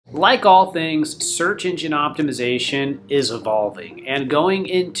Like all things, search engine optimization is evolving, and going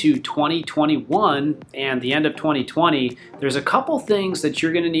into 2021 and the end of 2020, there's a couple things that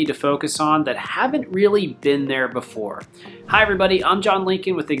you're going to need to focus on that haven't really been there before. Hi everybody, I'm John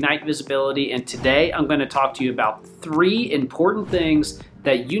Lincoln with Ignite Visibility, and today I'm going to talk to you about 3 important things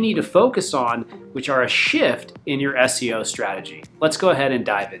that you need to focus on, which are a shift in your SEO strategy. Let's go ahead and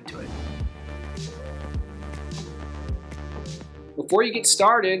dive into it. Before you get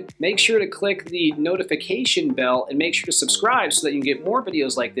started, make sure to click the notification bell and make sure to subscribe so that you can get more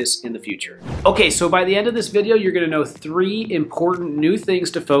videos like this in the future. Okay, so by the end of this video, you're going to know 3 important new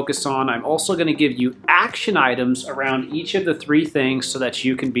things to focus on. I'm also going to give you action items around each of the 3 things so that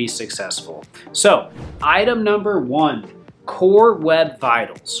you can be successful. So, item number 1, Core Web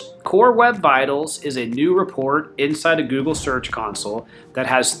Vitals. Core Web Vitals is a new report inside a Google Search Console that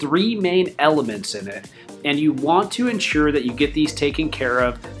has 3 main elements in it, and you want to ensure that you get these taken care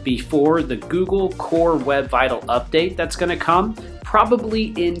of before the Google Core Web Vital update that's going to come, probably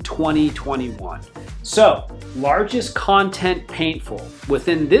in 2021. So, largest content painful.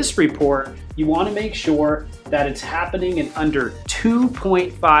 Within this report, you want to make sure that it's happening in under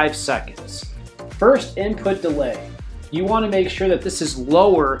 2.5 seconds. First input delay. You want to make sure that this is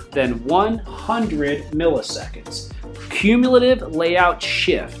lower than 100 milliseconds. Cumulative layout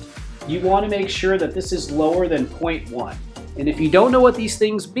shift. You want to make sure that this is lower than 0.1. And if you don't know what these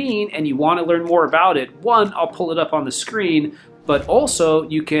things mean and you want to learn more about it, one, I'll pull it up on the screen, but also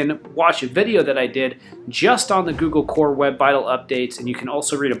you can watch a video that I did just on the Google Core Web Vital updates, and you can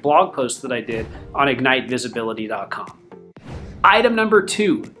also read a blog post that I did on ignitevisibility.com. Item number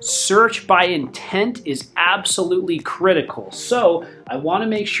 2, search by intent is absolutely critical. So I want to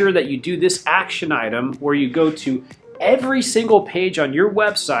make sure that you do this action item where you go to every single page on your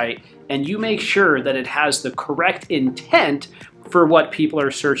website and you make sure that it has the correct intent for what people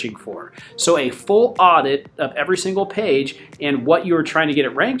are searching for. So a full audit of every single page and what you're trying to get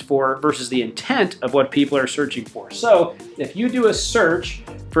it ranked for versus the intent of what people are searching for. So if you do a search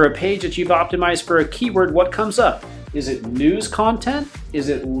for a page that you've optimized for a keyword, what comes up? Is it news content? Is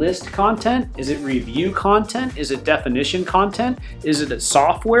it list content? Is it review content? Is it definition content? Is it a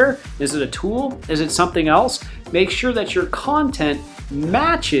software? Is it a tool? Is it something else? Make sure that your content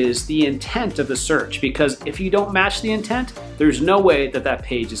matches the intent of the search, because if you don't match the intent, there's no way that that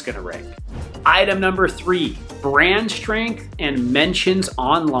page is going to rank. Item number 3, brand strength and mentions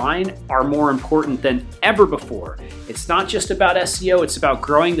online are more important than ever before. It's not just about SEO, it's about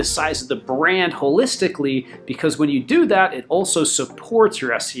growing the size of the brand holistically, because when you do that, it also supports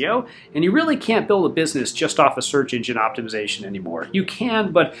your SEO, and you really can't build a business just off of search engine optimization anymore. You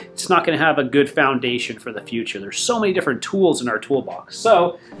can, but it's not going to have a good foundation for the future. There's so many different tools in our toolbox.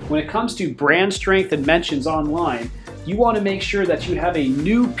 So when it comes to brand strength and mentions online, you want to make sure that you have a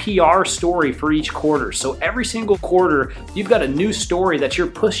new PR story for each quarter. So every single quarter, you've got a new story that you're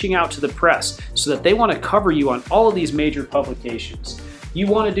pushing out to the press so that they want to cover you on all of these major publications. You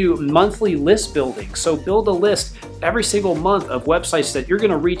want to do monthly list building. So build a list every single month of websites that you're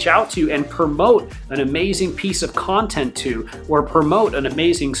going to reach out to and promote an amazing piece of content to, or promote an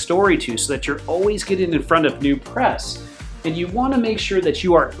amazing story to, so that you're always getting in front of new press. And you want to make sure that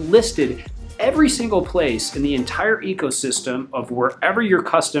you are listed every single place in the entire ecosystem of wherever your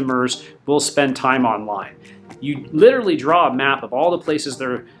customers will spend time online. You literally draw a map of all the places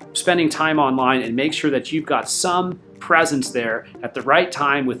they're spending time online and make sure that you've got some presence there at the right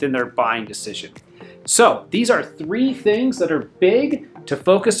time within their buying decision. So these are 3 things that are big to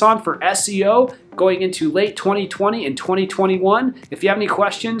focus on for SEO going into late 2020 and 2021. If you have any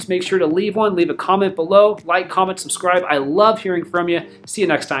questions, make sure to leave a comment below, like, comment, subscribe. I love hearing from you. See you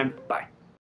next time. Bye.